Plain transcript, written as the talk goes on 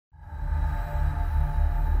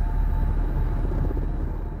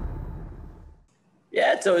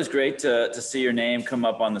it's always great to see your name come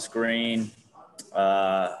up on the screen.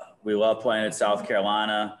 We love playing at South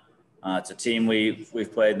Carolina. It's a team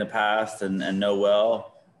we've played in the past and know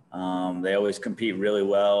well. They always compete really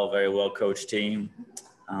well, very well coached team.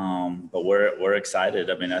 But we're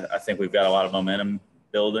excited. I mean, I think we've got a lot of momentum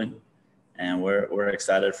building, and we're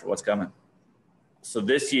excited for what's coming. So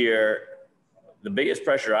this year, the biggest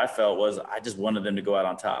pressure I felt was I just wanted them to go out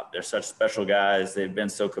on top. They're such special guys. They've been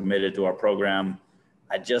so committed to our program.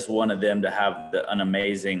 I just wanted them to have an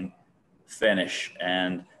amazing finish.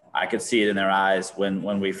 And I could see it in their eyes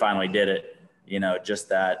when we finally did it, just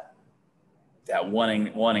that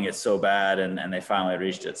wanting it so bad, and they finally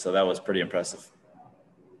reached it. So that was pretty impressive.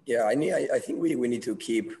 Yeah, I think we need to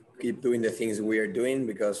keep doing the things we are doing,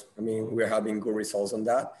 because, we're having good results on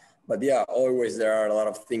that. But yeah, always there are a lot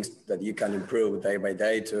of things that you can improve day by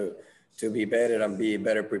day to be better and be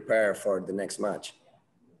better prepared for the next match.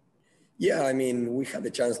 Yeah, we had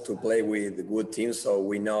the chance to play with good teams, so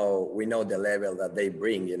we know the level that they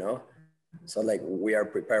bring, So we are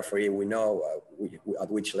prepared for it. We know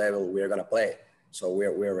at which level we are gonna play, so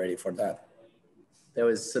we're ready for that. There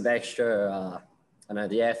was some extra. I know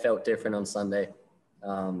the air felt different on Sunday.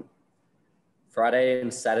 Friday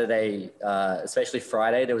and Saturday, especially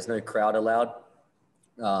Friday, there was no crowd allowed.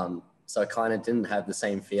 So it kind of didn't have the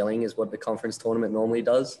same feeling as what the conference tournament normally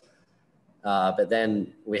does. But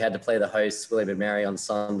then we had to play the hosts, William & Mary, on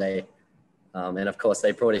Sunday. And of course,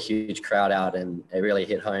 they brought a huge crowd out, and it really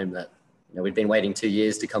hit home that we'd been waiting 2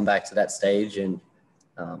 years to come back to that stage, and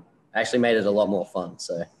actually made it a lot more fun.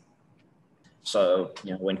 So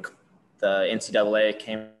when the NCAA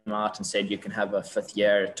came out and said you can have a fifth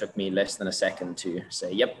year, it took me less than a second to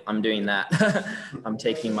say, yep, I'm doing that. I'm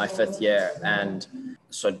taking my fifth year. And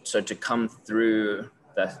so to come through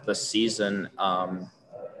the season,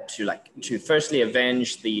 to firstly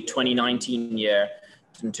avenge the 2019 year,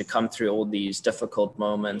 and to come through all these difficult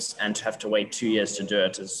moments and to have to wait 2 years to do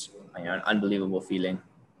it is an unbelievable feeling.